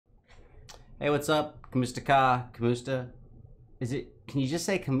Hey, what's up? Kamusta ka? Kamusta? Can you just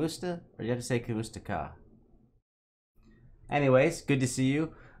say Kamusta? Or do you have to say Kamusta ka? Anyways, good to see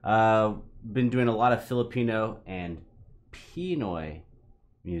you. Been doing a lot of Filipino and Pinoy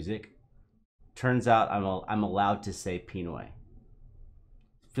music. Turns out I'm allowed to say Pinoy.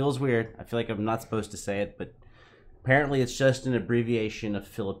 Feels weird. I feel like I'm not supposed to say it, but apparently it's just an abbreviation of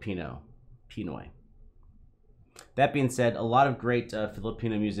Filipino. Pinoy. That being said, a lot of great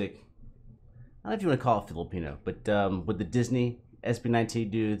Filipino music. I don't know if you want to call it Filipino, but with the Disney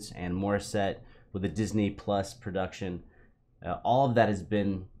SB19 dudes and Morissette with the Disney Plus production, all of that has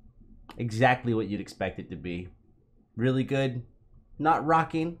been exactly what you'd expect it to be. Really good. Not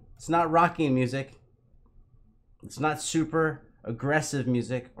rocking. It's not rocking music. It's not super aggressive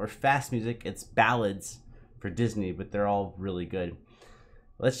music or fast music. It's ballads for Disney, but they're all really good.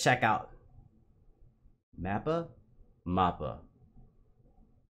 Let's check out Mapa? Mapa.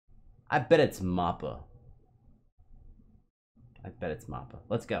 I bet it's Mapa. I bet it's Mapa.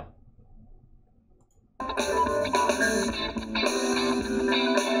 Let's go.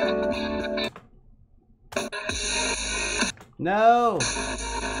 No!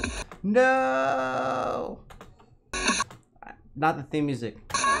 No! Not the theme music.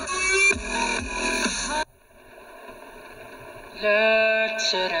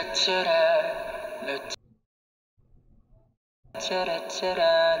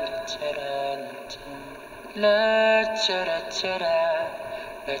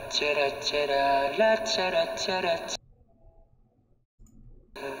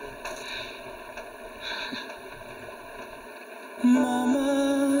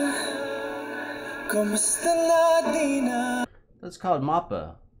 Mama, kumusta na di na? That's called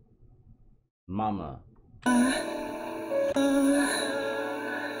Mapa. Mama.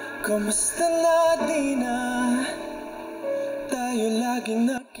 Kumusta na di na? Tayo laging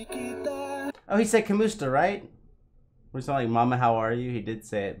nakikita. Oh, he said Kamusta, right? We sound like Mama, how are you? He did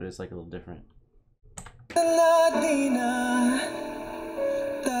say it, but it's like a little different. Na di na?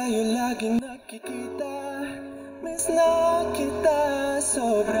 Tayo laging nakikita. Miss na kita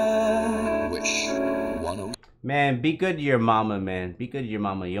sobra. Wish 10. Man, be good to your mama, man. Be good to your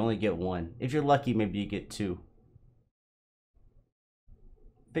mama. You only get one. If you're lucky, maybe you get two.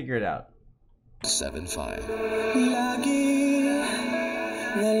 Figure it out. 7-5. Lagi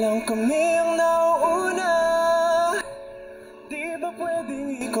na lang kami ang nauuna. Di ba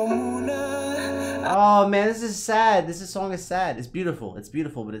pwedeng ikaw muna? Oh man, this is sad. This song is sad. It's beautiful. It's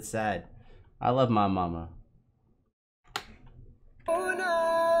beautiful, but it's sad. I love my mama.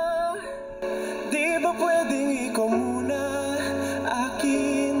 Di ba pwedeng ikaw muna?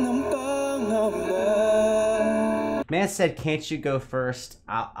 Akin ang pangamba. Man said, can't you go first?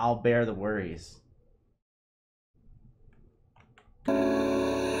 I'll bear the worries.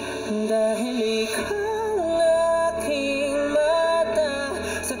 Dahil ikaw ang aking mata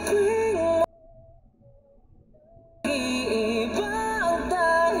sa tuwing iiba ang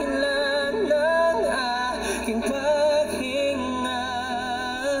dahilan ng aking paghinga.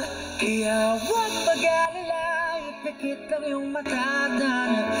 Kaya huwag mag-alala, ipikit ang iyong mata na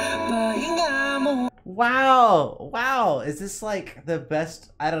pahinga mo. Wow. Wow. Is this like the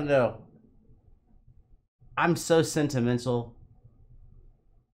best? I don't know. I'm so sentimental.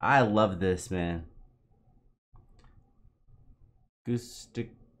 I love this, man. Gusto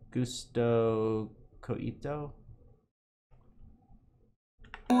Coito?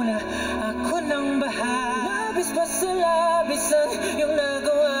 Una, ako nang bahala. Labis pa sa labisan yung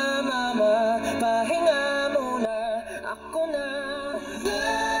nagawa, mama. Pahinga muna, ako na.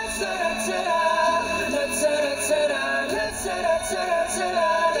 Latsara-tsara, latsara-tsara, latsara-tsara,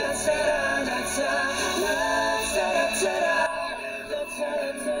 latsara-tsara, latsara-tsara, latsara-tsara.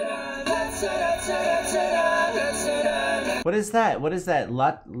 What is that? What is that?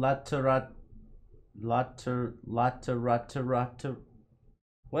 Latarat.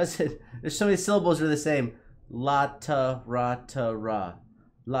 What is it? There's so many syllables that are the same. Lataratara.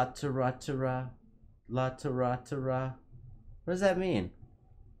 Lataratara. Lataratara. What does that mean?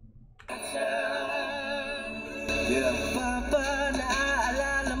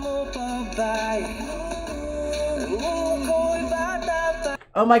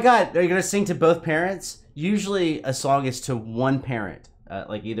 Oh my god, are you gonna sing to both parents? Usually a song is to one parent,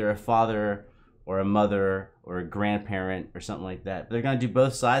 like either a father or a mother or a grandparent or something like that. But they're gonna do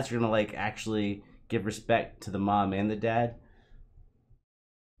both sides. You're gonna like actually give respect to the mom and the dad.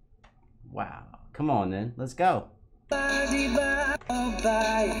 Wow, come on then, let's go.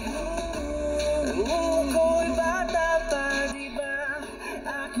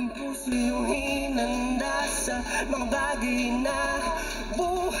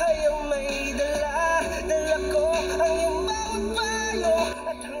 Buhay ang may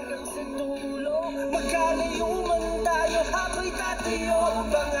sa'yo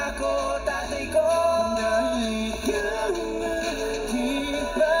pangako tatay ko. Dahil ikaw di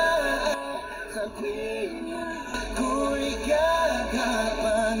ba sabihin ko'y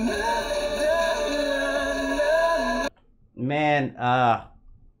gagapanadalan. Man,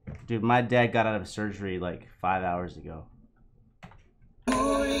 dude, my dad got out of surgery like 5 hours ago.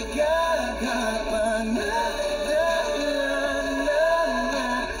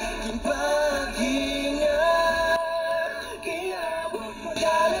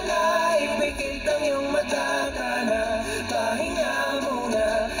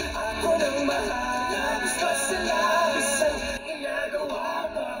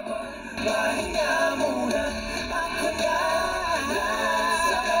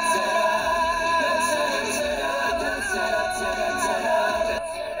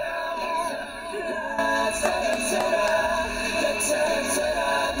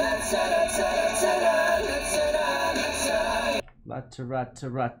 La ta ra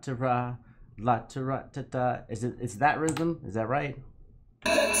ta ra ta ra, la ta ra ta ta. Is that rhythm? Is that right?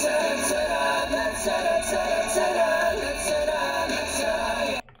 La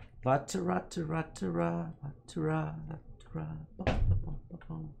ta ra ta ra ta ra, la ta ra la ta ra.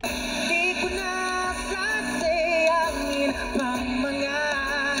 Di ko na sasayangin pang mga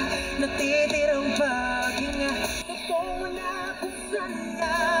natitirang paghinga. Natungo na kung saan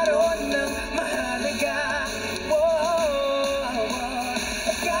naroon ng mahalaga.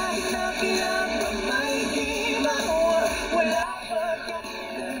 At kahit na pinapamay di makuha, wala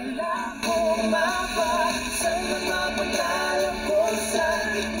pagkakala kong mapa. Saan man mapunta alam kung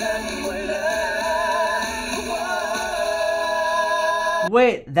saan nagwala.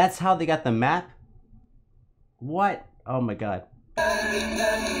 Wait, that's how they got the map? What? Oh my god.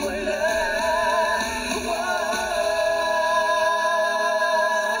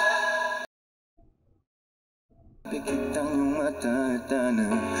 Pikit ang mata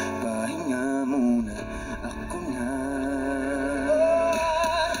na pahinga muna ako na.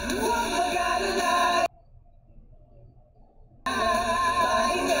 Huwag mag-alala.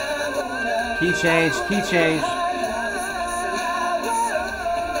 Pahinga muna. Key change, key change.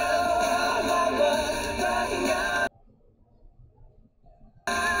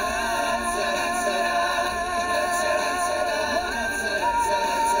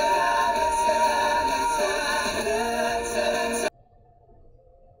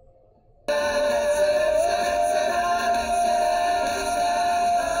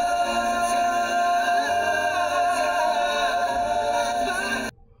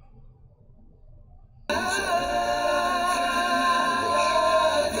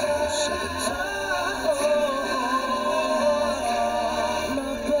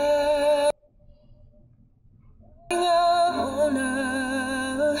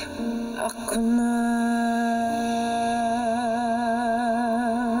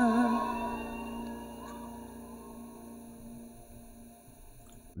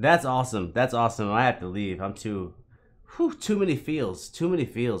 That's awesome. That's awesome. I have to leave. I'm too many feels. Too many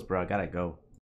feels, bro. I gotta go.